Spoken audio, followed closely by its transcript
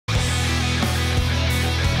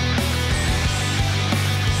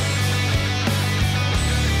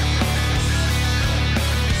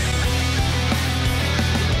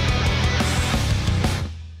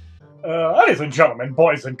Ladies and gentlemen,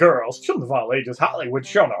 boys and girls, children of all ages,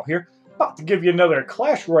 HollywoodShono here, about to give you another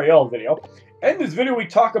Clash Royale video. In this video we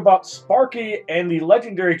talk about Sparky and the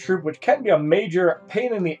legendary troop, which can be a major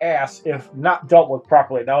pain in the ass if not dealt with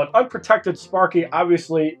properly. Now, an unprotected Sparky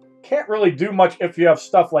obviously can't really do much if you have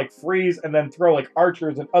stuff like freeze and then throw like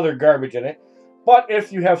archers and other garbage in it. But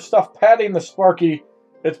if you have stuff padding the Sparky,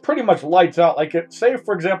 it's pretty much lights out. Like, say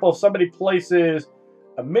for example, if somebody places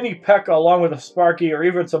a Mini Pekka along with a Sparky, or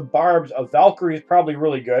even some Barbs, a Valkyrie is probably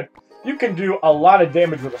really good. You can do a lot of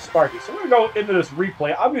damage with a Sparky. So we're going to go into this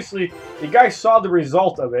replay. Obviously, you guys saw the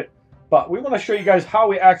result of it, but we want to show you guys how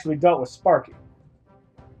we actually dealt with Sparky.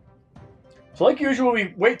 So like usual,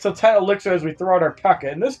 we wait till 10 Elixir as we throw out our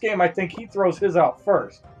P.E.K.K.A. In this game, I think he throws his out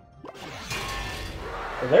first.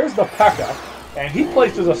 So there's the P.E.K.K.A. And he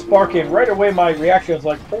places a Sparky, and right away my reaction is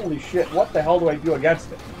like, holy shit, what the hell do I do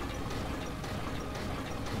against it?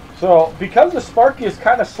 So, because the Sparky is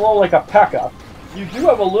kind of slow like a P.E.K.K.A., you do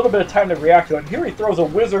have a little bit of time to react to it. And here he throws a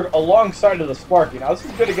Wizard alongside of the Sparky. Now, this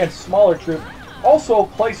is good against smaller troops. Also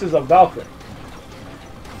places a Valkyrie.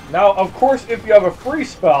 Now, of course, if you have a free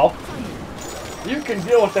spell, you can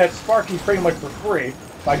deal with that Sparky pretty much for free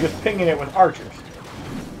by just pinging it with archers.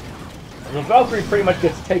 And the Valkyrie pretty much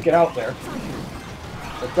gets taken out there.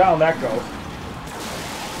 But down that goes.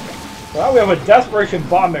 So now we have a Desperation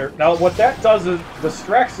Bomb there. Now what that does is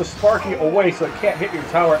distracts the Sparky away so it can't hit your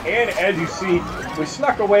tower. And as you see, we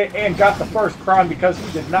snuck away and got the first crown because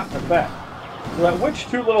he did not defend. So that witch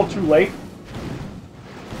too little too late.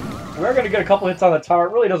 We're going to get a couple hits on the tower.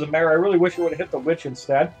 It really doesn't matter. I really wish it would have hit the witch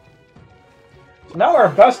instead. So now our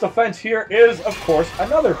best defense here is, of course,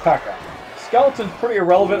 another P.E.K.K.A. Skeleton's pretty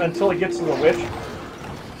irrelevant until it gets to the witch.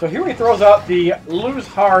 So here he throws out the Lose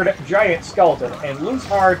Hard Giant Skeleton. And Lose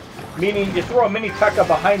Hard meaning you throw a Mini Pekka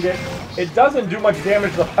behind it. It doesn't do much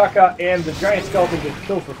damage to the Pekka, and the Giant Skeleton gets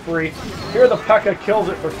killed for free. Here the Pekka kills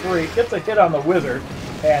it for free, gets a hit on the Wizard,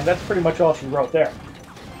 and that's pretty much all she wrote there.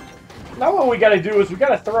 Now what we got to do is we got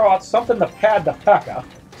to throw out something to pad the Pekka,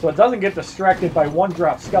 so it doesn't get distracted by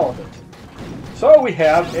one-drop skeletons. So we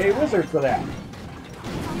have a Wizard for that.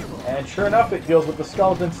 And sure enough, it deals with the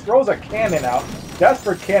skeletons, throws a cannon out.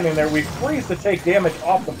 Desperate cannon there. We freeze to take damage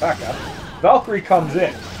off the Pekka. Valkyrie comes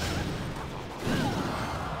in.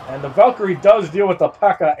 And the Valkyrie does deal with the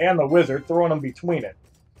P.E.K.K.A. and the Wizard, throwing them between it.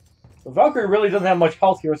 The Valkyrie really doesn't have much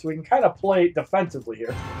health here, so we can kind of play defensively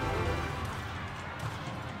here.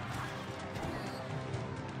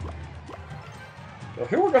 So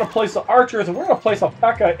here we're going to place the archers, and we're going to place a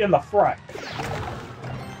P.E.K.K.A. in the front.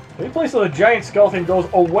 He places a Giant Skeleton, goes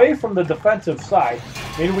away from the defensive side,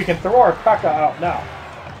 meaning we can throw our P.E.K.K.A. out now.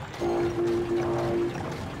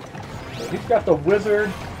 So he's got the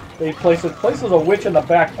Wizard. He places a witch in the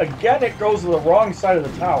back. Again, it goes to the wrong side of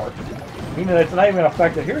the tower, meaning it's not even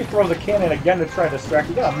affected. Here he throws a cannon again to try to distract.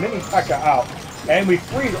 We got a Mini Pekka out, and we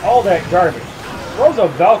freeze all that garbage. Throws a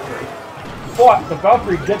Valkyrie, but the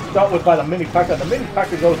Valkyrie gets dealt with by the Mini Pekka. The Mini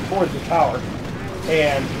Pekka goes towards the tower,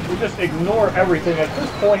 and we just ignore everything. At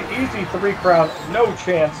this point, easy 3 crown, no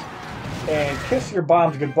chance, and kiss your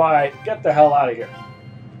bombs goodbye. Get the hell out of here.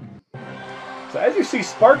 So as you see,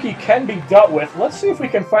 Sparky can be dealt with. Let's see if we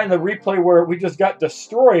can find the replay where we just got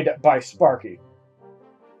destroyed by Sparky.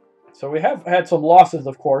 So we have had some losses,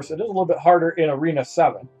 of course. It is a little bit harder in Arena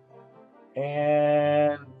 7.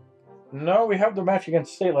 And no, we have the match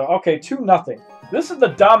against Statelover. Okay, 2-0. This is the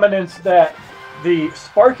dominance that the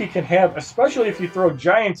Sparky can have, especially if you throw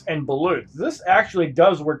giants and balloons. This actually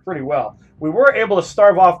does work pretty well. We were able to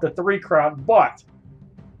starve off the 3 crown, but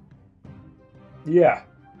yeah.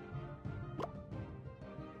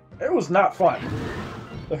 It was not fun.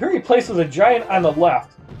 So here he places a giant on the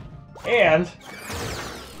left, and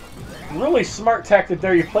really smart tactic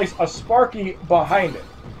there, you place a Sparky behind it.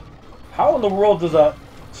 How in the world does a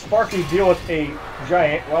Sparky deal with a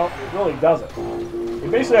giant? Well, it really doesn't.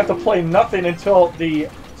 You basically have to play nothing until the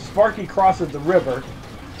Sparky crosses the river,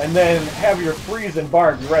 and then have your freeze and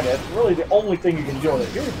Barbs ready. It's really the only thing you can deal with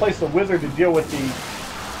it. Here you place the Wizard to deal with the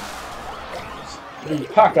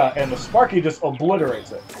P.E.K.K.A. and the Sparky just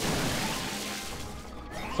obliterates it.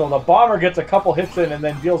 So the Bomber gets a couple hits in and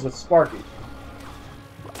then deals with Sparky.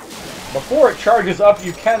 Before it charges up,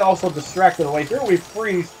 you can also distract it away. Here we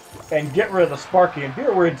freeze and get rid of the Sparky, and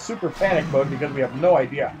here we're in super panic mode because we have no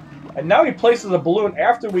idea. And now he places a balloon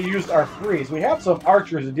after we used our freeze. We have some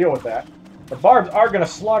archers to deal with that. The Barbs are going to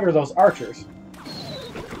slaughter those archers.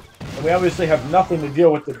 And we obviously have nothing to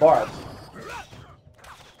deal with the Barbs.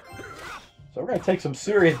 So we're going to take some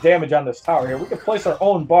serious damage on this tower here. We can place our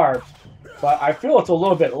own Barbs, but I feel it's a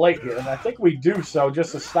little bit late here, and I think we do so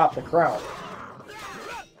just to stop the crown.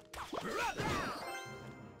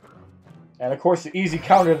 And of course, the easy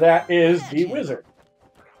counter to that is the wizard.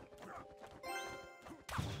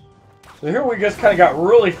 So here we just kind of got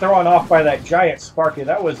really thrown off by that giant Sparky.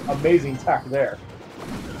 That was amazing tech there.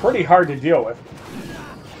 Pretty hard to deal with.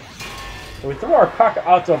 So we throw our P.E.K.K.A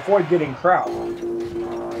out to avoid getting crowned.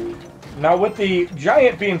 Now with the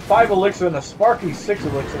giant being 5 elixir and the Sparky 6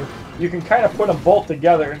 elixir, you can kind of put them both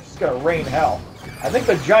together and it's just going to rain hell. I think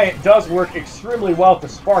the giant does work extremely well with the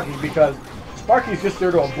Sparky because Sparky's just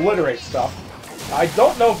there to obliterate stuff. I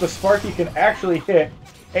don't know if the Sparky can actually hit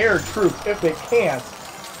air troops. If it can't,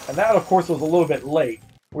 and that, of course, was a little bit late.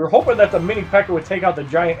 We were hoping that the Mini Pekka would take out the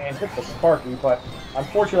giant and hit the Sparky, but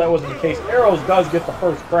unfortunately that wasn't the case. Arrows does get the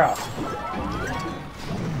first crown.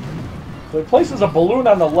 So he places a balloon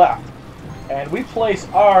on the left, and we place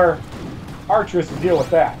our archers to deal with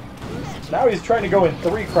that. Now he's trying to go in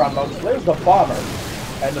 3 crown mode. So there's the bomber,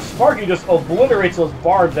 and the Sparky just obliterates those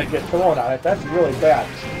barbs that get thrown on it. That's really bad.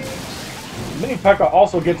 Mini Pekka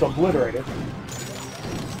also gets obliterated.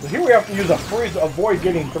 So here we have to use a freeze to avoid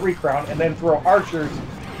getting 3 crown and then throw archers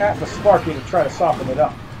at the Sparky to try to soften it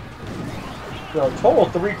up. So total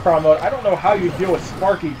 3 crown mode. I don't know how you deal with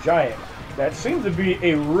Sparky Giant. That seems to be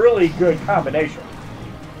a really good combination.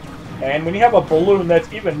 And when you have a balloon,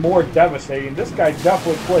 that's even more devastating. This guy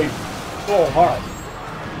definitely plays full hard.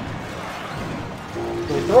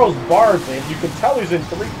 So he throws barbs in. You can tell he's in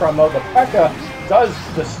 3 crown mode. The P.E.K.K.A does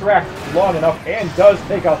distract long enough and does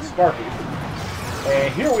take out Sparky.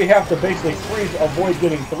 And here we have to basically freeze to avoid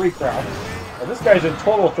getting 3 crown. And this guy's in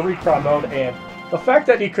total 3 crown mode, and the fact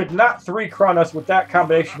that he could not 3 crown us with that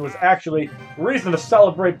combination was actually reason to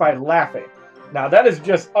celebrate by laughing. Now that is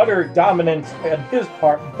just utter dominance on his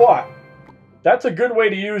part, but that's a good way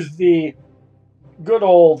to use the good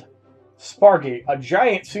old Sparky. A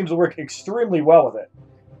giant seems to work extremely well with it.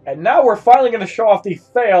 And now we're finally going to show off the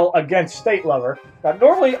fail against Statelover. Now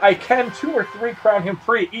normally I can 2 or 3 crown him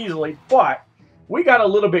pretty easily, but we got a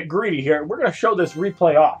little bit greedy here. We're going to show this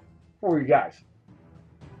replay off for you guys.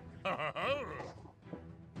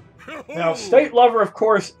 Now, Statelover, of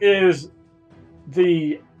course, is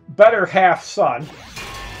the better half son.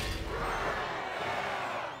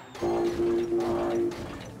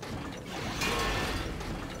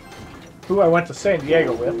 Who I went to San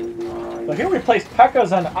Diego with. So here we place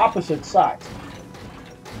P.E.K.K.As on opposite sides.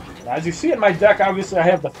 Now, as you see in my deck, obviously I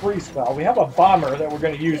have the freeze spell. We have a bomber that we're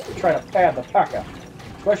going to use to try to pad the P.E.K.K.A.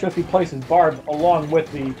 Especially if he places Barbs along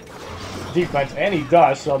with the defense, and he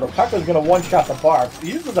does, so the P.E.K.K.A is going to one-shot the Barbs.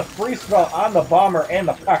 He uses the freeze spell on the bomber and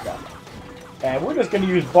the P.E.K.K.A. And we're just going to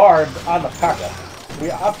use Barbs on the P.E.K.K.A. We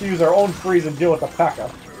have to use our own freeze and deal with the P.E.K.K.A.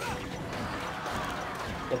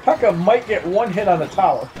 The P.E.K.K.A might get 1 hit on the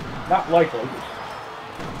tower. Not likely.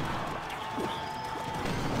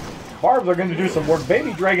 Barbs are going to do some work.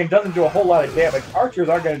 Baby Dragon doesn't do a whole lot of damage. Archers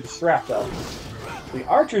are going to distract though. The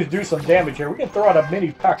archers do some damage here. We can throw out a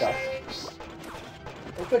Mini Pekka.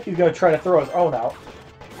 Looks like he's going to try to throw his own out.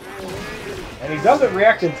 And he doesn't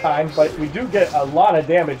react in time, but we do get a lot of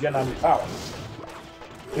damage in on the tower.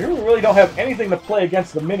 So here we really don't have anything to play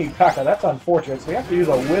against the Mini Pekka. That's unfortunate. So we have to use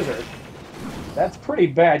a wizard. That's pretty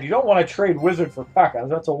bad. You don't want to trade wizard for Pekka.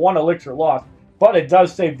 That's a 1 elixir loss, but it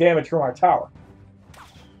does save damage from our tower.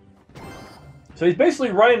 So he's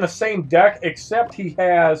basically running the same deck, except he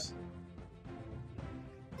has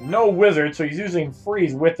no wizard, so he's using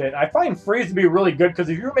freeze with it. I find freeze to be really good because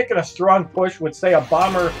if you're making a strong push with, say, a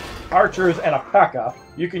bomber, archers, and a P.E.K.K.A,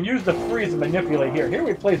 you can use the freeze to manipulate here. Here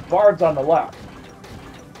we place Barbs on the left.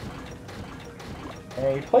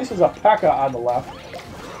 And he places a P.E.K.K.A on the left.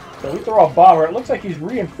 So we throw a bomber. It looks like he's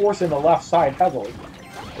reinforcing the left side heavily.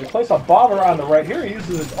 We place a bomber on the right. Here he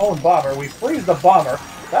uses his own bomber. We freeze the bomber.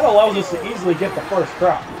 That allows us to easily get the first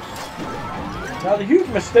crown. Now the huge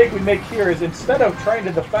mistake we make here is instead of trying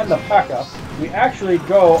to defend the P.E.K.K.A, we actually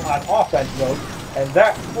go on offense mode, and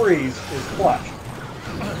that freeze is flushed.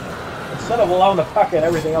 Instead of allowing the P.E.K.K.A and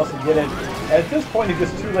everything else to get in. At this point it's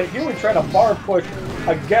just too late. Here we try to bar push,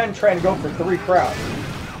 again trying to go for 3 crowns.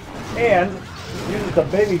 And uses the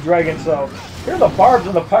Baby Dragon, so here the Barbs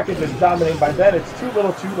and the P.E.K.K.A just dominating. By then it's too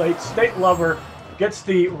little too late. Statelover gets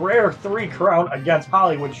the rare 3 crown against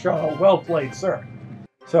HollywoodShono. Well played, sir.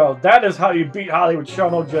 So that is how you beat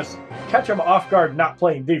HollywoodShono. Just catch him off guard, not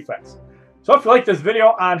playing defense. So if you like this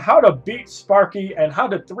video on how to beat Sparky and how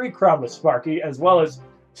to 3 crown with Sparky, as well as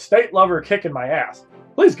Statelover kicking my ass,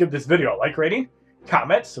 please give this video a like rating,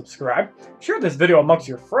 comment, subscribe, share this video amongst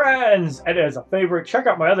your friends, and as a favorite, check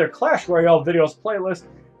out my other Clash Royale videos playlist,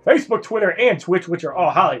 Facebook, Twitter, and Twitch, which are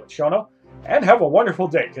all HollywoodShono, and have a wonderful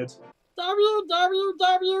day, kids.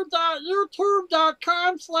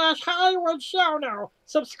 www.youtube.com/HollywoodShono.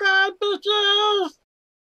 Subscribe, bitches!